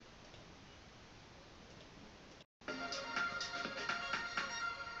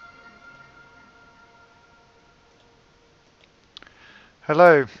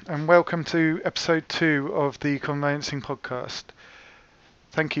Hello, and welcome to episode 2 of the Conveyancing Podcast.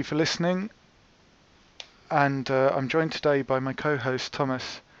 Thank you for listening, and I'm joined today by my co host,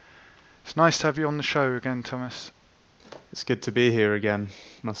 Thomas. It's nice to have you on the show again, Thomas. It's good to be here again,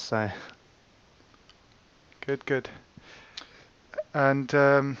 must say. Good, good. And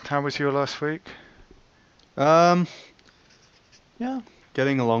how was your last week? Um, yeah,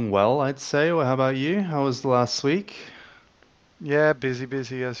 getting along well, I'd say. Well, how about you? How was the last week? Yeah, busy,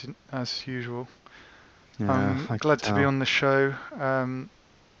 busy as usual. Yeah, I'm I can glad to be tell. on the show.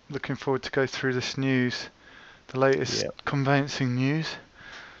 Looking forward to go through this news, the latest Yeah. conveyancing news.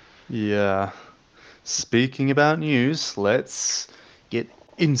 Yeah. Speaking about news, let's get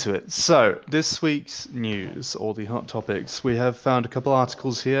into it. So, this week's news, all the hot topics, we have found a couple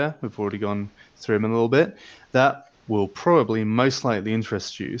articles here. We've already gone through them a little bit. That will probably most likely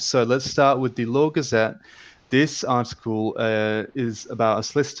interest you. So, let's start with the Law Gazette. This article is about a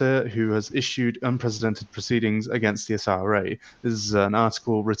solicitor who has issued unprecedented proceedings against the SRA. This is an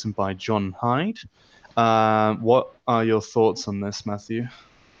article written by John Hyde. What are your thoughts on this, Matthew?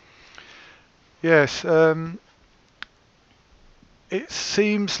 Yes, it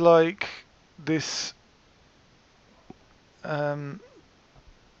seems like this um,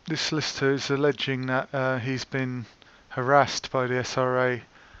 this solicitor is alleging that he's been harassed by the SRA.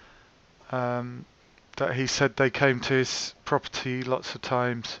 That he said they came to his property lots of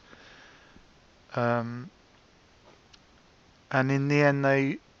times, um, and in the end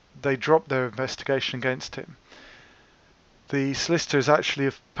they dropped their investigation against him. The solicitor is actually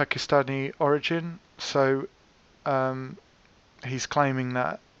of Pakistani origin, so um, he's claiming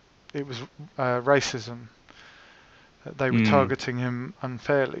that it was racism, that they were Hmm. targeting him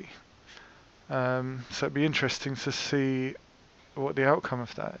unfairly. So it'd be interesting to see what the outcome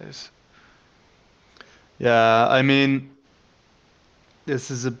of that is. Yeah, I mean,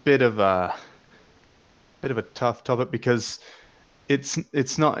 this is a bit of a tough topic because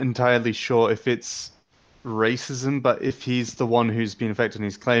it's not entirely sure if it's racism, but if he's the one who's been affected and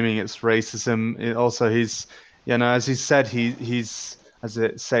he's claiming it's racism, also as he said, he's as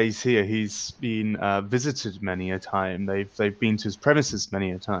it says here, he's been visited many a time. They've been to his premises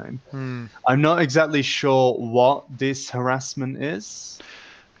many a time. Hmm. I'm not exactly sure what this harassment is,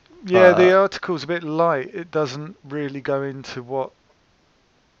 Yeah, the but article's a bit light. It doesn't really go into what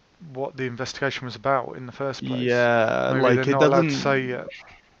the investigation was about in the first place. yeah, Maybe they're like it not allowed to doesn't. say yet.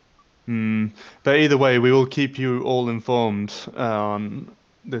 But either way, we will keep you all informed on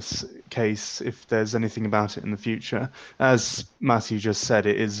this case if there's anything about it in the future. As Matthew just said,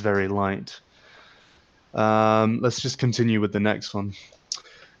 it is very light. Let's just continue with the next one.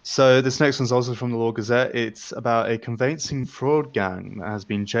 So this next one's also from the Law Gazette. It's about a conveyancing fraud gang that has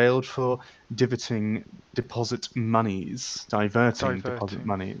been jailed for diverting deposit monies, diverting deposit Diverting.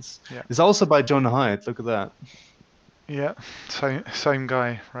 monies. Yeah. It's also by John Hyatt. Look at that. Yeah. Same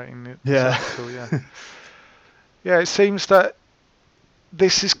guy writing this Yeah. article. Yeah. Yeah. It seems that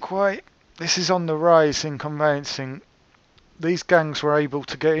this is quite. This is on the rise in conveyancing. These gangs were able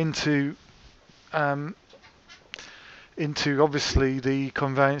to get um, into obviously the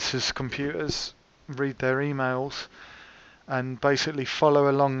conveyancers' computers, read their emails, and basically follow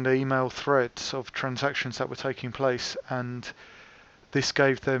along the email threads of transactions that were taking place, and this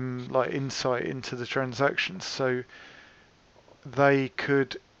gave them like insight into the transactions, so they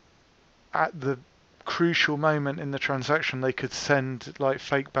could, at the crucial moment in the transaction, they could send like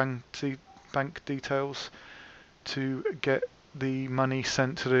fake bank details to get the money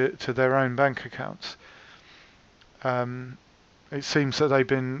sent to their own bank accounts. Um, it seems that they've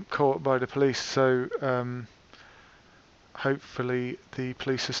been caught by the police, so hopefully the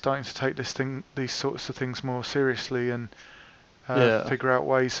police are starting to take these sorts of things more seriously, and Yeah. figure out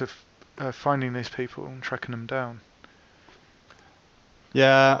ways of finding these people and tracking them down.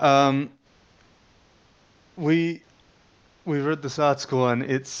 Yeah. We we read this article and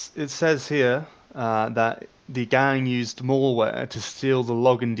it says here that the gang used malware to steal the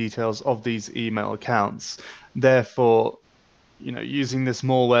login details of these email accounts. Therefore, using this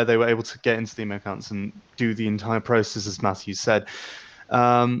malware, they were able to get into the email accounts and do the entire process, as Matthew said.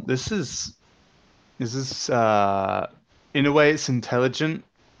 Um, this is this is in a way it's intelligent.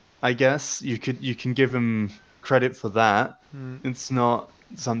 I guess you can give them credit for that. Mm. It's not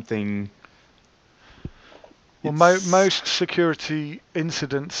something. Well, It's most security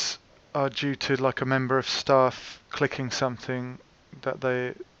incidents are due to like a member of staff clicking something that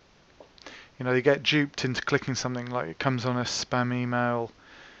they get duped into clicking something, like it comes on a spam email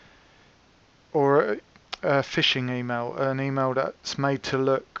or a phishing email, an email that's made to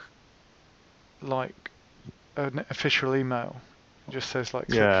look like an official email, It just says like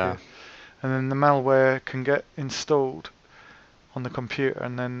click Yeah. here, and then the malware can get installed on the computer,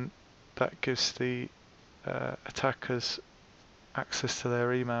 and then that gives the attackers access to their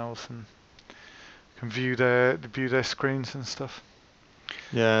emails and can view their screens and stuff.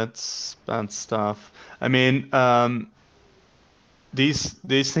 Yeah, it's bad stuff. I mean, these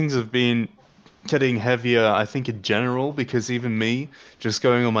things have been getting heavier, I think, in general, because even me, just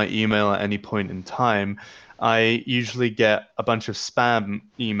going on my email at any point in time, I usually get a bunch of spam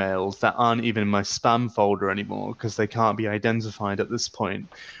emails that aren't even in my spam folder anymore because they can't be identified at this point.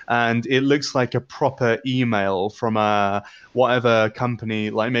 And it looks like a proper email from a whatever company,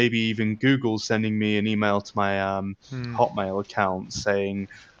 like maybe even Google sending me an email to my Hmm. Hotmail account saying,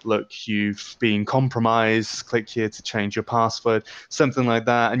 look, you've been compromised, click here to change your password, something like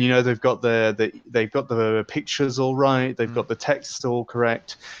that. And they've got they've got the pictures all right, they've Hmm. got the text all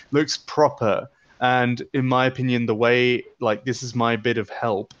correct, looks proper. And in my opinion, the way, like, this is my bit of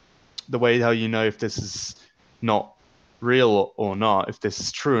help, the way how you know if this is not real or not, if this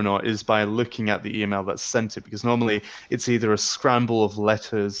is true or not, is by looking at the email that's sent it, because normally it's either a scramble of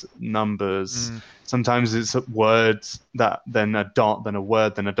letters, numbers, Hmm. sometimes it's words, that then a dot, then a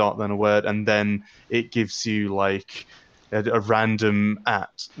word, then a dot, then a word, and then it gives you like a random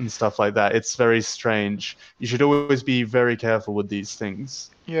at and stuff like that. It's very strange. You should always be very careful with these things.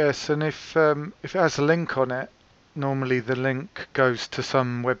 Yes, and if it has a link on it, normally the link goes to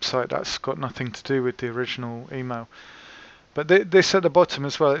some website that's got nothing to do with the original email. But this at the bottom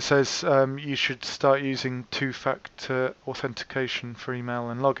as well, it says you should start using two-factor authentication for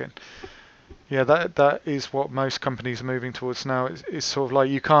email and login. Yeah, that is what most companies are moving towards now. It's sort of like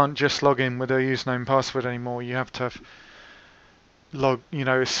you can't just log in with a username and password anymore. You have to have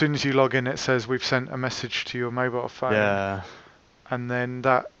as soon as you log in, it says we've sent a message to your mobile phone, Yeah. and then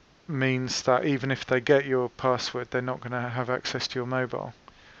that means that even if they get your password, they're not going to have access to your mobile.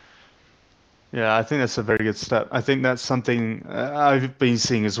 Yeah, I think that's a very good step. I think that's something I've been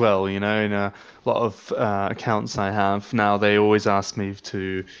seeing as well, in a lot of accounts I have now. They always ask me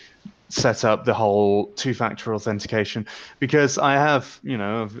to set up the whole two-factor authentication because I have,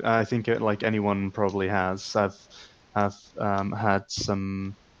 I think like anyone probably has. I've had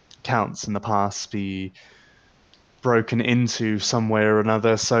some accounts in the past be broken into some way or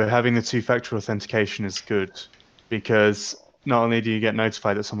another. So having the two-factor authentication is good because not only do you get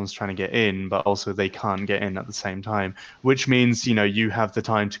notified that someone's trying to get in, but also they can't get in at the same time, which means, you have the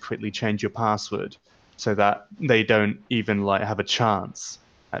time to quickly change your password so that they don't even like have a chance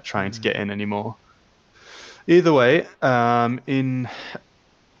at trying to Mm. get in anymore. Either way, in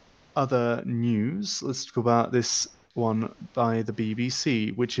other news, let's talk about this one by the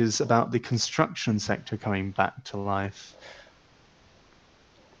BBC, which is about the construction sector coming back to life.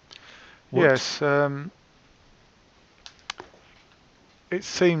 What? Yes, it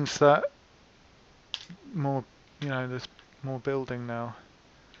seems that more, there's more building now.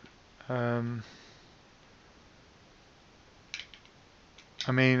 Um,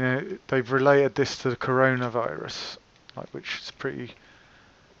 I mean, they've related this to the coronavirus, like, which is pretty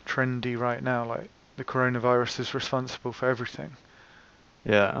trendy right now. Like, the coronavirus is responsible for everything.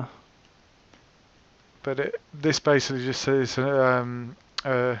 Yeah. But this basically just says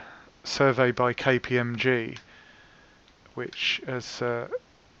a survey by KPMG, which has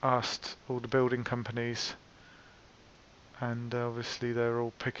asked all the building companies, and obviously they're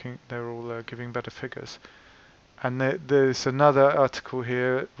all giving better figures. And there's another article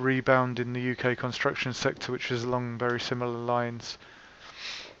here, rebound in the UK construction sector, which is along very similar lines.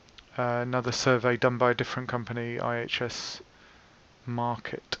 Another survey done by a different company, IHS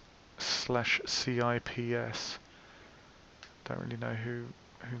Market / CIPS. Don't really know who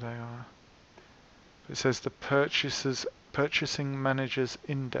they are. It says the Purchasing Managers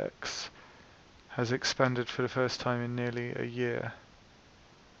Index has expanded for the first time in nearly a year.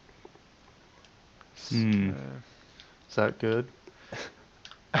 Hmm. Is that good?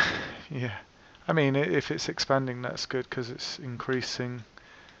 Yeah. I mean, if it's expanding, that's good because it's increasing.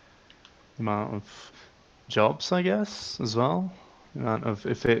 The amount of jobs, I guess, as well. The amount of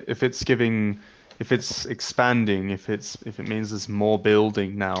if it's expanding, if it means there's more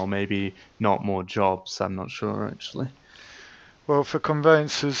building now, maybe not more jobs. I'm not sure actually. Well, for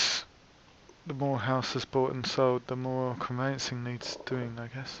conveyancers, the more houses bought and sold, the more conveyancing needs doing, I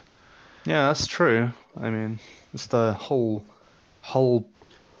guess. Yeah, that's true. I mean, it's the whole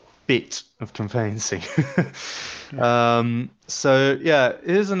bit of conveyancing. Yeah. So yeah,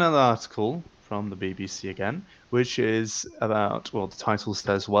 here's another article from the BBC again, which is about, well, the title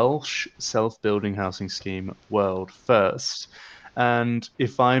says Welsh self-building housing scheme world first. And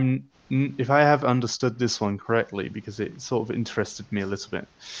if I'm if I have understood this one correctly, because it sort of interested me a little bit,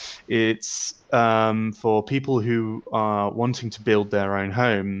 it's for people who are wanting to build their own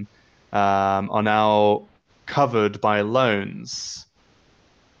home, are now covered by loans.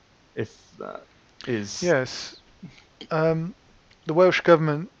 If that is, Yes, the Welsh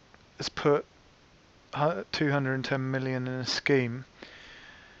government has put 210 million in a scheme,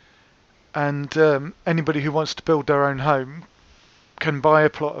 and anybody who wants to build their own home can buy a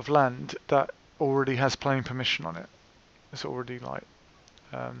plot of land that already has planning permission on it. It's already like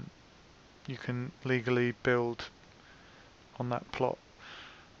um, you can legally build on that plot,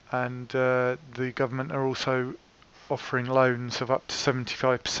 and the government are also offering loans of up to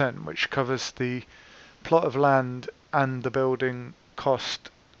 75%, which covers the plot of land and the building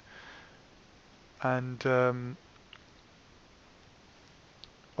cost. And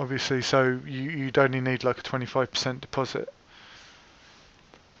obviously, so you'd only need like a 25% deposit,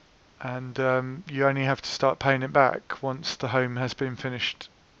 and you only have to start paying it back once the home has been finished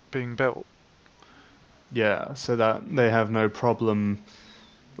being built. yeah, so that they have no problem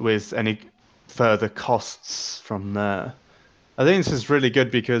with any further costs from there. I think this is really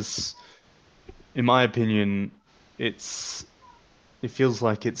good because, in my opinion, it's it feels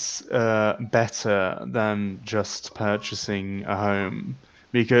like it's better than just purchasing a home,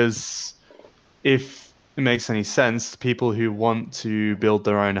 because if it makes any sense, the people who want to build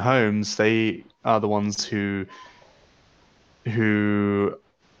their own homes, they are the ones who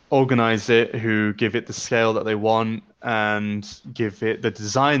organize it, who give it the scale that they want and give it the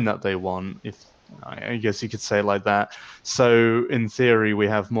design that they want, if I guess you could say it like that. So in theory, we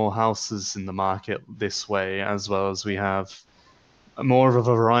have more houses in the market this way, as well as we have more of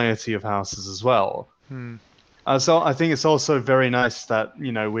a variety of houses as well. Hmm. So I think it's also very nice that,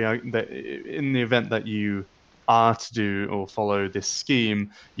 we are that in the event that you are to do or follow this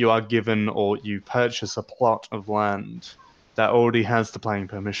scheme, you are given or you purchase a plot of land that already has the planning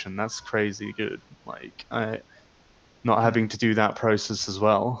permission. That's crazy good. Like, not Hmm. having to do that process as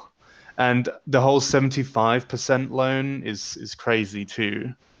well. And the whole 75% loan is crazy too,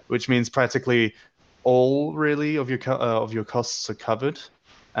 which means practically all really of your costs are covered,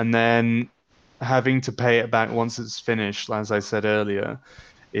 and then having to pay it back once it's finished, as I said earlier,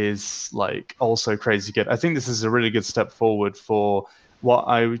 is like also crazy good. I think this is a really good step forward for what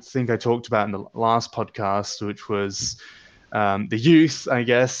I think I talked about in the last podcast, which was the youth, I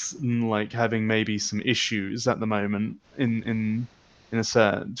guess, like having maybe some issues at the moment in to a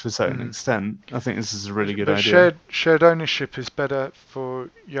certain Hmm. extent. I think this is a really good But idea. shared ownership is better for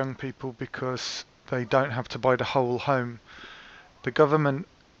young people because they don't have to buy the whole home. The government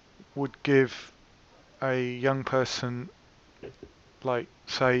would give a young person, like,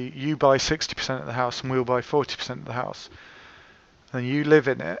 say you buy 60% of the house and we'll buy 40% of the house, and you live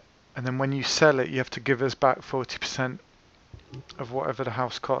in it, and then when you sell it, you have to give us back 40% of whatever the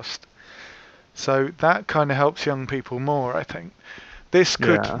house cost. So that kind of helps young people more, I think. This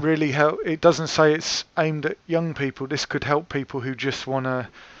could Yeah, really help. It doesn't say it's aimed at young people. This could help people who just want to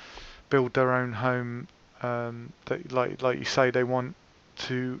build their own home. That, like you say, they want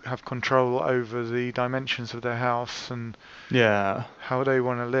to have control over the dimensions of their house and yeah. how they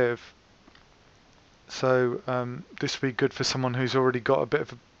want to live. So this would be good for someone who's already got a bit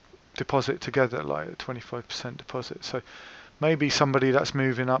of a deposit together, like a 25% deposit. So maybe somebody that's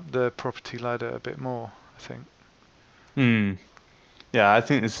moving up the property ladder a bit more, I think. Hmm. Yeah, I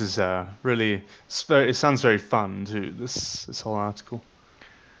think this is really. It sounds very fun too. This whole article.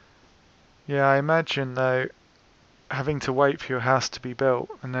 Yeah, I imagine though having to wait for your house to be built,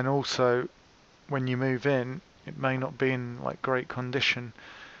 and then also when you move in, it may not be in like great condition.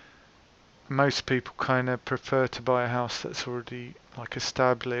 Most people kind of prefer to buy a house that's already like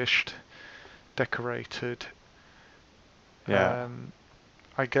established, decorated. Yeah. Um,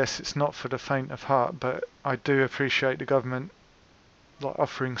 I guess it's not for the faint of heart, but I do appreciate the government like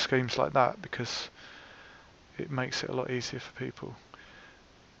offering schemes like that because it makes it a lot easier for people.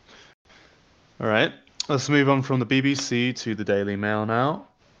 All right. Let's move on from the BBC to the Daily Mail now.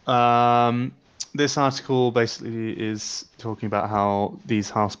 Um, this article basically is talking about how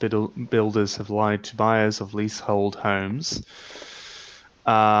these builders have lied to buyers of leasehold homes.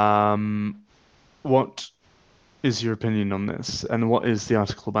 Um, what is your opinion on this, and what is the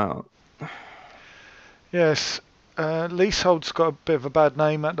article about? Yes, leasehold's got a bit of a bad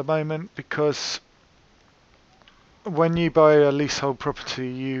name at the moment because when you buy a leasehold property,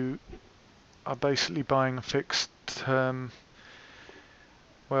 you are basically buying a fixed term.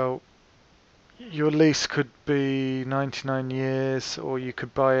 Well, your lease could be 99 years, or you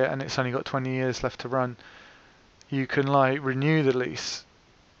could buy it and it's only got 20 years left to run. You can like renew the lease,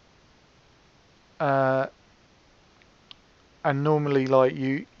 Uh, and normally, like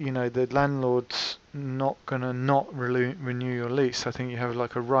the landlord's not gonna not renew your lease. I think you have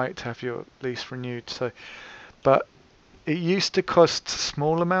like a right to have your lease renewed. So, but it used to cost a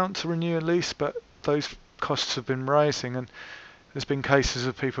small amount to renew a lease, but those costs have been rising, and there's been cases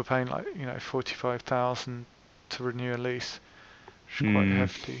of people paying like 45,000 to renew a lease, which is quite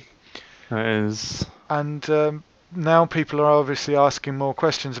hefty. That is. And now people are obviously asking more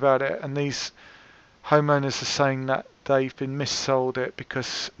questions about it, and these homeowners are saying that they've been missold it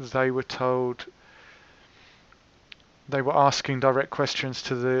because they were told, they were asking direct questions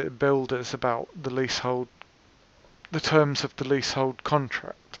to the builders about the terms of the leasehold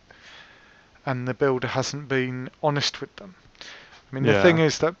contract, and the builder hasn't been honest with them. I mean, the thing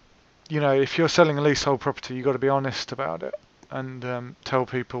is that, if you're selling a leasehold property, you've got to be honest about it and tell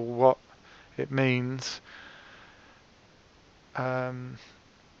people what it means. Not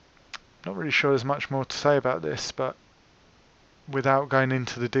really sure there's much more to say about this, but without going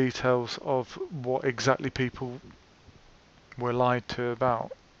into the details of what exactly people were lied to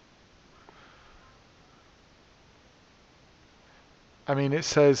about. I mean, it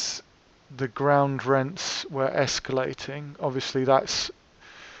says the ground rents were escalating. Obviously,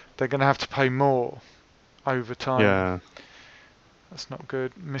 they're going to have to pay more over time. Yeah. That's not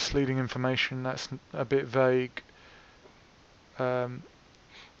good. Misleading information, that's a bit vague.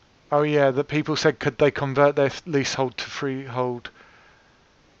 Oh yeah, that people said could they convert their leasehold to freehold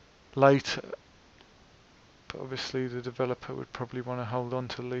later? But obviously the developer would probably want to hold on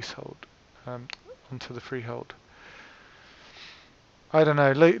to the leasehold, onto the freehold. I don't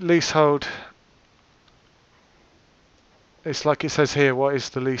know, leasehold, it's like it says here, what is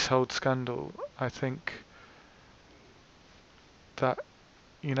the leasehold scandal? I think that,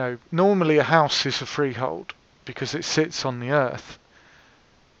 normally a house is a freehold because it sits on the earth.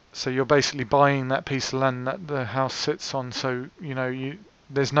 So you're basically buying that piece of land that the house sits on. So,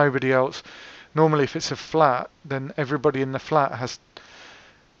 there's nobody else. Normally if it's a flat, then everybody who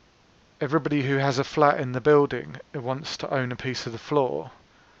has a flat in the building wants to own a piece of the floor.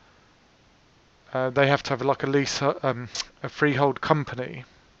 They have to have like a freehold company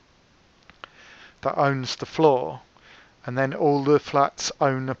that owns the floor, and then all the flats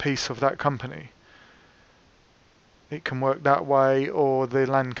own a piece of that company. It can work that way, or the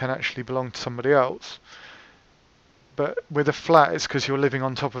land can actually belong to somebody else. But with a flat, it's because you're living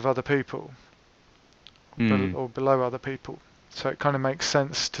on top of other people, or below other people. So it kind of makes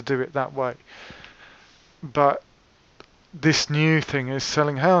sense to do it that way. But this new thing is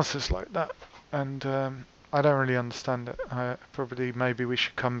selling houses like that, and I don't really understand it. Maybe we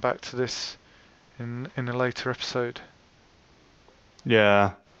should come back to this in a later episode.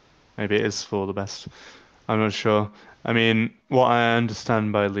 Yeah, maybe it is for the best. I'm not sure. I mean, what I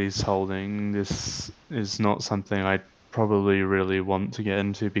understand by leaseholding, this is not something I'd probably really want to get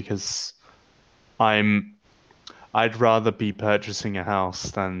into because I'd rather be purchasing a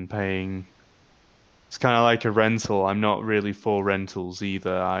house than paying. It's kind of like a rental. I'm not really for rentals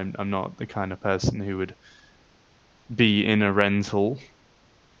either. I'm not the kind of person who would be in a rental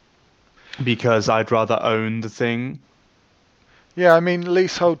because I'd rather own the thing. Yeah, I mean,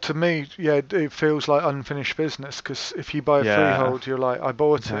 leasehold to me, it feels like unfinished business, because if you buy a freehold, you're like, I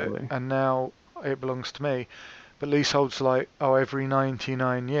bought it, and now it belongs to me. But leasehold's like, every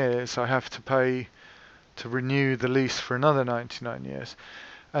 99 years I have to pay to renew the lease for another 99 years.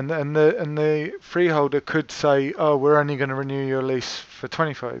 And the freeholder could say, we're only going to renew your lease for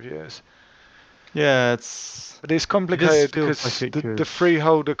 25 years. Yeah, But it's complicated because the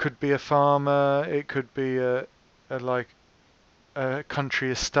freeholder could be a farmer, it could be a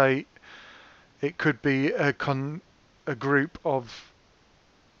country estate, it could be a group of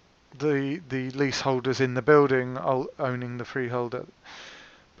the leaseholders in the building owning the freeholder.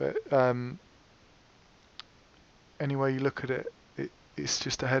 But any way you look at it, it's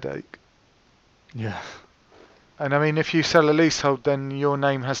just a headache. Yeah. And I mean, if you sell a leasehold, then your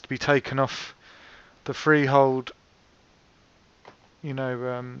name has to be taken off the freehold,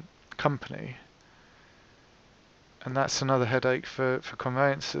 company. And that's another headache for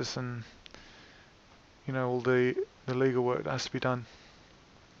conveyancers and, all the legal work that has to be done.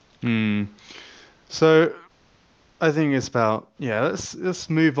 So I think it's about, let's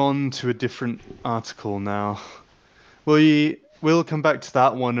move on to a different article now. We'll come back to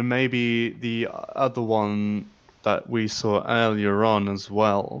that one and maybe the other one that we saw earlier on as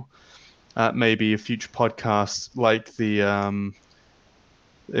well. Maybe a future podcast like the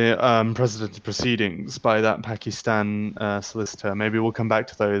presidential proceedings by that Pakistan solicitor. Maybe we'll come back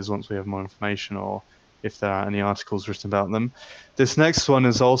to those once we have more information, or if there are any articles written about them. This next one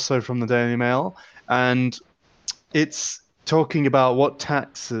is also from the Daily Mail, and it's talking about what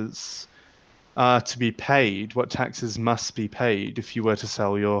taxes are to be paid, what taxes must be paid if you were to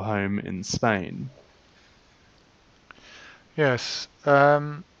sell your home in Spain. Yes.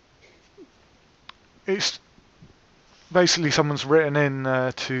 It's basically someone's written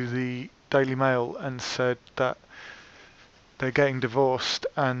in to the Daily Mail and said that they're getting divorced,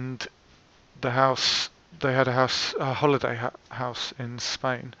 and they had a holiday house in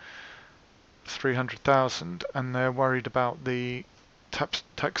Spain, 300,000, and they're worried about the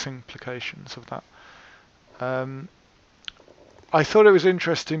tax implications of that. I thought it was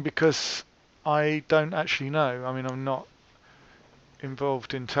interesting because I don't actually know. I mean, I'm not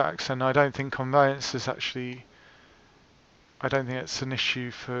involved in tax, and I don't think conveyancers actually. I don't think it's an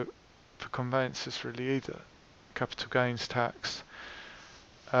issue for conveyancers really either. Capital gains tax.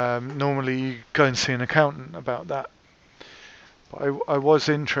 Normally, you go and see an accountant about that. But I was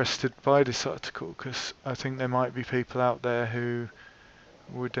interested by this article because I think there might be people out there who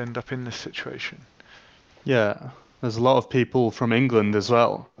would end up in this situation. Yeah, there's a lot of people from England as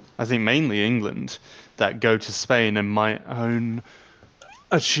well. I think mainly England that go to Spain and might own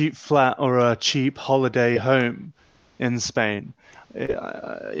a cheap flat or a cheap holiday home in Spain.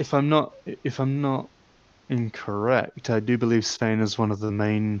 If I'm not incorrect, I do believe Spain is one of the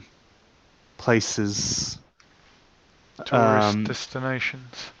main places, Tourist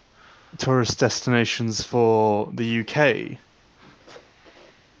destinations. tourist destinations for the UK.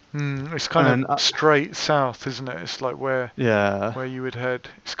 It's kind And of straight south, isn't it? It's like where yeah, you would head.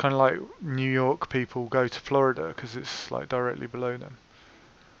 It's kind of like New York people go to Florida because it's like directly below them.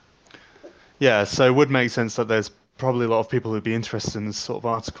 yeah, so it would make sense that there's probably a lot of people who'd be interested in this sort of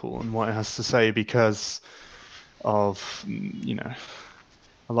article and what it has to say because of, a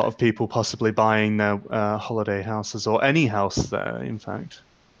lot of people possibly buying their holiday houses or any house there, in fact.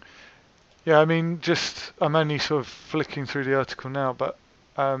 Yeah, I mean, I'm only sort of flicking through the article now, but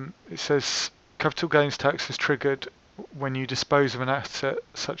it says capital gains tax is triggered when you dispose of an asset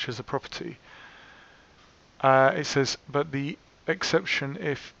such as a property. It says, but the exception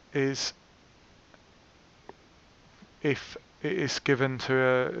if it is given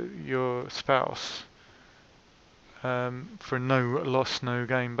to your spouse for no loss, no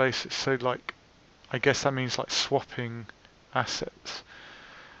gain basis. So, like, I guess that means like swapping assets.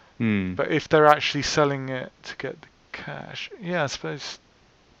 But if they're actually selling it to get the cash, yeah, I suppose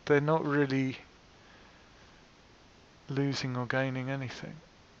they're not really losing or gaining anything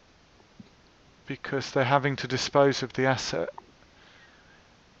because they're having to dispose of the asset,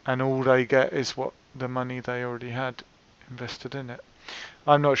 and all they get is what the money they already had invested in it.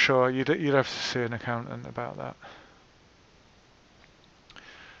 I'm not sure. You'd have to see an accountant about that.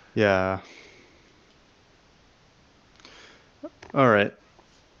 Yeah. All right.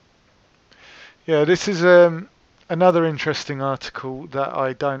 Yeah, this is another interesting article that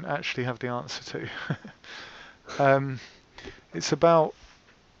I don't actually have the answer to. It's about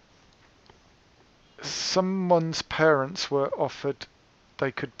someone's parents were offered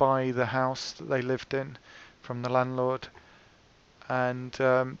they could buy the house that they lived in from the landlord, and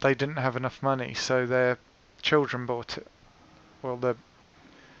they didn't have enough money, so their children bought it. Well, the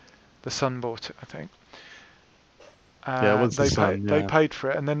son bought it, I think. Yeah, what's the son? They Yeah. paid for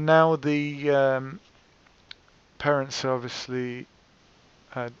it, and then now the parents obviously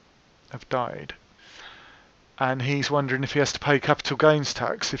have died, and he's wondering if he has to pay capital gains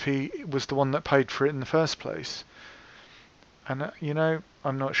tax if he was the one that paid for it in the first place. And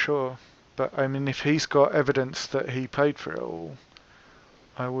I'm not sure, but I mean, if he's got evidence that he paid for it all,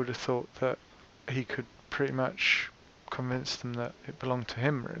 I would have thought that he could pretty much convince them that it belonged to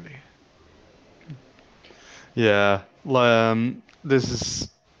him, really. Yeah. This is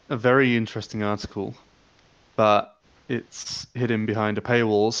a very interesting article, but it's hidden behind a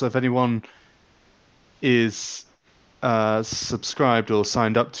paywall. So if anyone is subscribed or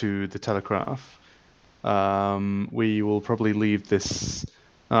signed up to the Telegraph, we will probably leave this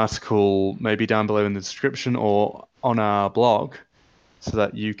article maybe down below in the description or on our blog so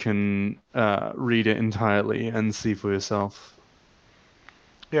that you can read it entirely and see for yourself.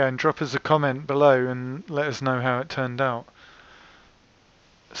 Yeah, and drop us a comment below and let us know how it turned out.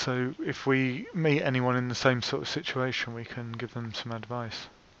 So if we meet anyone in the same sort of situation, we can give them some advice.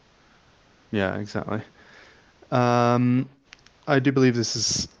 Yeah, exactly. I do believe this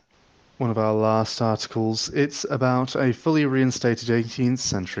is one of our last articles. It's about a fully reinstated 18th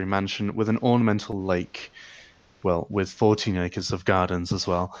century mansion with an ornamental lake. Well, with 14 acres of gardens as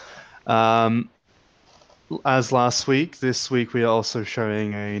well. As last week, this week we are also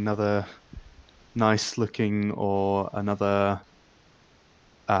showing another nice looking or another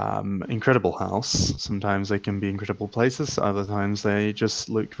incredible house. Sometimes they can be incredible places, other times they just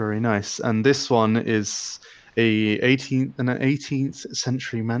look very nice. And this one is an 18th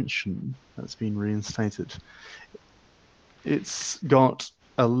century mansion that's been reinstated. It's got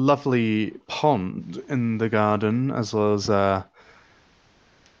a lovely pond in the garden, as well as a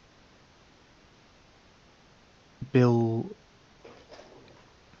bill.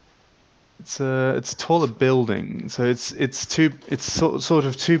 It's a taller building, so it's sort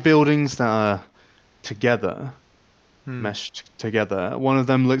of two buildings that are together, Hmm. meshed together. One of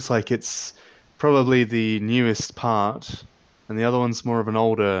them looks like it's probably the newest part, and the other one's more of an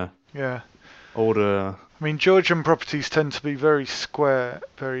Yeah. older. I mean, Georgian properties tend to be very square,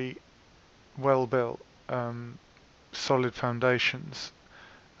 very well built, solid foundations.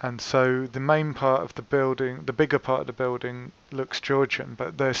 And so the main part of the building, the bigger part of the building, looks Georgian,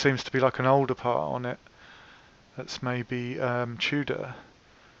 but there seems to be like an older part on it that's maybe Tudor.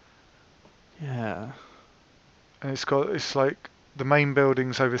 Yeah, And it's like the main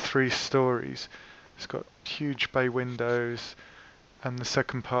building's over 3 stories. It's got huge bay windows, and the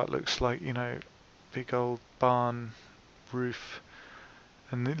second part looks like, big old barn roof.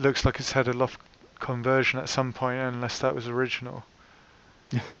 And it looks like it's had a loft conversion at some point, unless that was original.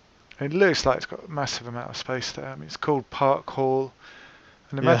 It looks like it's got a massive amount of space there. I mean, it's called Park Hall.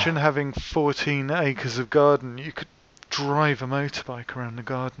 And yeah, imagine having 14 acres of garden. You could drive a motorbike around the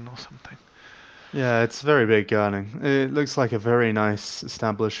garden or something. yeah. It's very big gardening. It looks like a very nice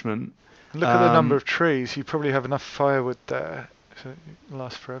establishment. And look at the number Um, of trees. You probably have enough firewood there to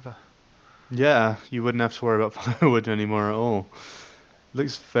last forever. yeah, you wouldn't have to worry about firewood anymore at all.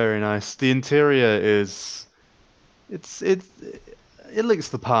 Looks very nice. The interior is it's it looks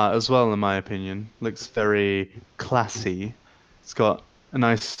the part as well, in my opinion. Looks very classy. It's got a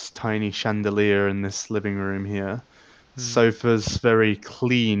nice tiny chandelier in this living room here. Hmm. Sofa's very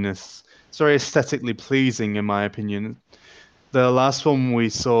clean. It's very aesthetically pleasing, in my opinion. The last one we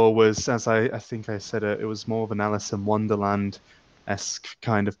saw was, as I think I said it, it was more of an Alice in Wonderland-esque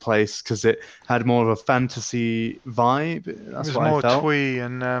kind of place because it had more of a fantasy vibe. It That's was what I more felt. twee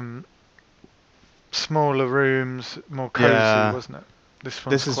and smaller rooms, more cozy, Yeah, wasn't it? This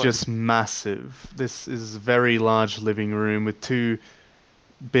one's this is quite just massive. This is a very large living room with two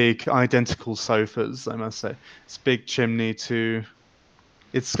big identical sofas, I must say. It's a big chimney too.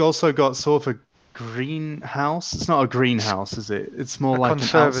 It's also got sort of a greenhouse. It's not a it's greenhouse, is it? It's more a like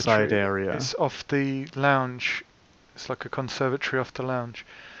an outside conservatory. area. It's off the lounge. It's like a conservatory off the lounge.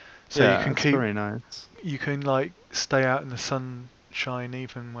 So Yeah, it's very nice. you can like stay out in the sunshine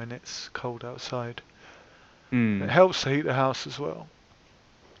even when it's cold outside. It Hmm. helps to heat the house as well.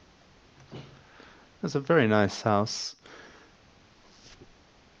 It's a very nice house.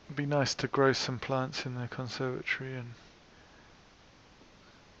 It'd be nice to grow some plants in the conservatory and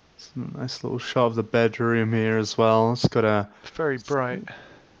It's a nice little shot of the bedroom here as well. It's got a it's very bright.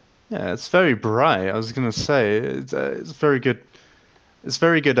 yeah, it's very bright. I was gonna say it's very good. It's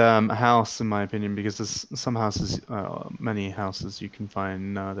very good house in my opinion because there's some houses, many houses you can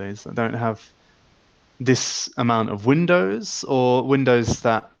find nowadays that don't have this amount of windows or windows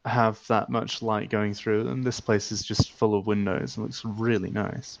that have that much light going through them. This place is just full of windows and looks really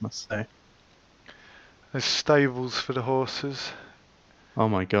nice, I must say. There's stables for the horses. Oh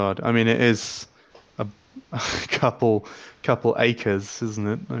my God. I mean, it is a, a couple acres, isn't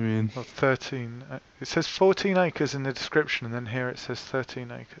it? I mean, Well, 13. It says 14 acres in the description, and then here it says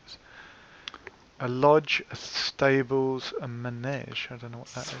 13 acres. A lodge, a stables, a manege. I don't know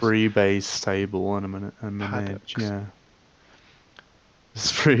what that is. 3 bay stable and a manage. Paddocks. Yeah,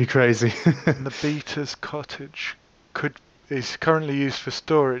 it's pretty crazy. And the beater's cottage could is currently used for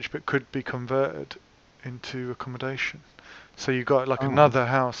storage, but could be converted into accommodation. So you got like Oh, another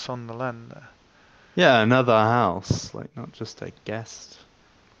house on the land there. yeah, another house, like not just a guest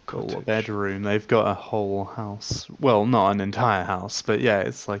or a Cottage. bedroom. They've got a whole house. Well, not an entire house, but yeah,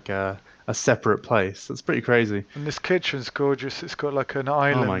 it's like a separate place. That's pretty crazy. And this kitchen's gorgeous. It's got like an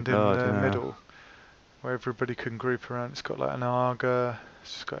Oh my island in God, the yeah. middle where everybody can group around. It's got like an Aga.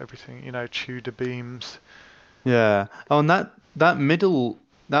 It's got everything, Tudor beams. Yeah. Oh, and that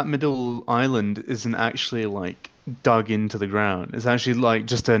middle island isn't actually like dug into the ground. It's actually like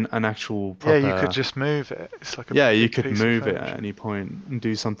just an actual Yeah, you could proper. just move it. It's like a Yeah, you big could piece of move it at furniture. any point and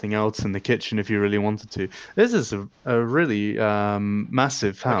do something else in the kitchen if you really wanted to. This is a really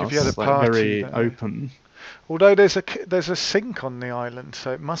massive Like if you had a house, like party very there. open. Although there's a sink on the island,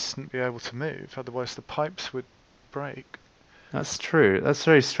 so it mustn't be able to move. Otherwise, the pipes would break. That's true. That's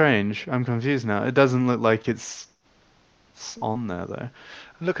very strange. I'm confused now. It doesn't look like it's on there though.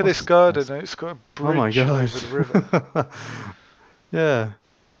 Look at this What's garden. this? It's got a Oh my bridge god. over the river. Yeah.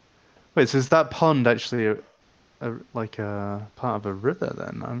 Wait, so is that pond actually like a part of a river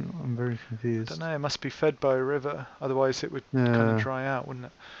then? I'm very I don't confused. know. It must be fed by a river. Otherwise, it would kind of Yeah, dry out, wouldn't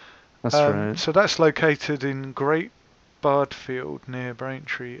it? that's right. So that's located in Great Bardfield near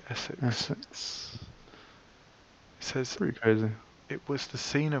Braintree, Essex. Essex. It says Pretty crazy. it was the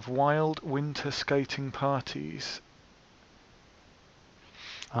scene of wild winter skating parties.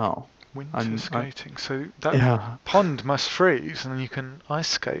 Oh, Winter I skating. So that yeah. pond must freeze and you can ice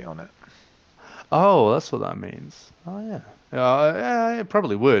skate on it. Oh, that's what that means. Oh yeah. Yeah, it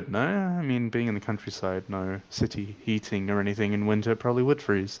probably would, no? I mean, being in the countryside, no city heating or anything in winter, it probably would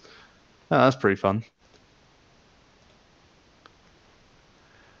freeze. Oh, that's pretty fun.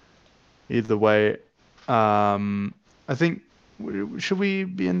 Either way, I think should we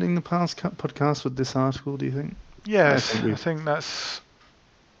be ending the past podcast with this article, do you think? I Yes, think I we've think that's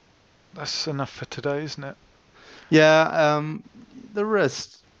enough for today, isn't it? Yeah, the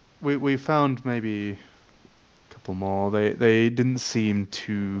rest we found maybe a couple more. They didn't seem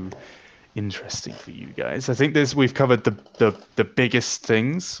too interesting for you guys. I think this we've covered the biggest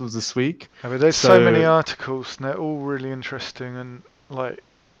things of this week. Yeah, but there's so many So articles and they're all really interesting and like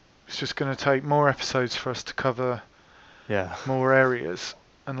it's just going to take more episodes for us to cover yeah, more areas.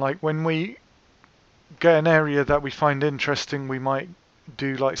 And like when we get an area that we find interesting, we might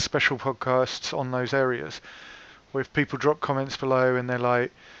do like special podcasts on those areas. Where if people drop comments below and they're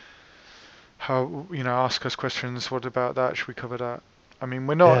like, how ask us questions. What about that? Should we cover that? I mean,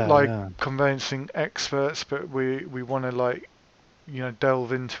 we're not yeah, like yeah. conveyancing experts, but we want to like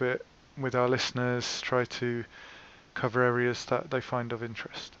delve into it with our listeners. Try to cover areas that they find of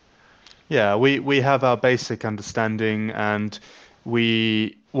interest. Yeah, we have our basic understanding and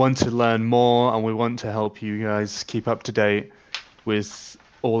we want to learn more and we want to help you guys keep up to date with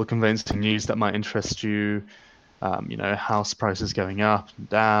all the conveyancing news that might interest you. House prices going up and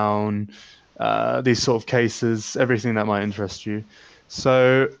down, these sort of cases, everything that might interest you.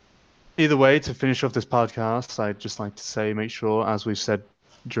 So, either way, to finish off this podcast, I'd just like to say make sure, as we've said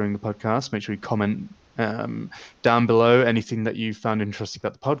during the podcast, make sure you comment down below anything that you found interesting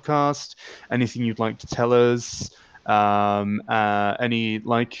about the podcast, anything you'd like to tell us. Like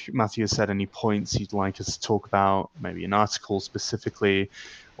Matthew said, any points you'd like us to talk about, maybe an article specifically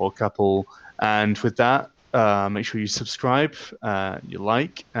or a couple. And with that, make sure you subscribe, you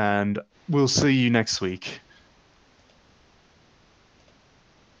like, and we'll see you next week.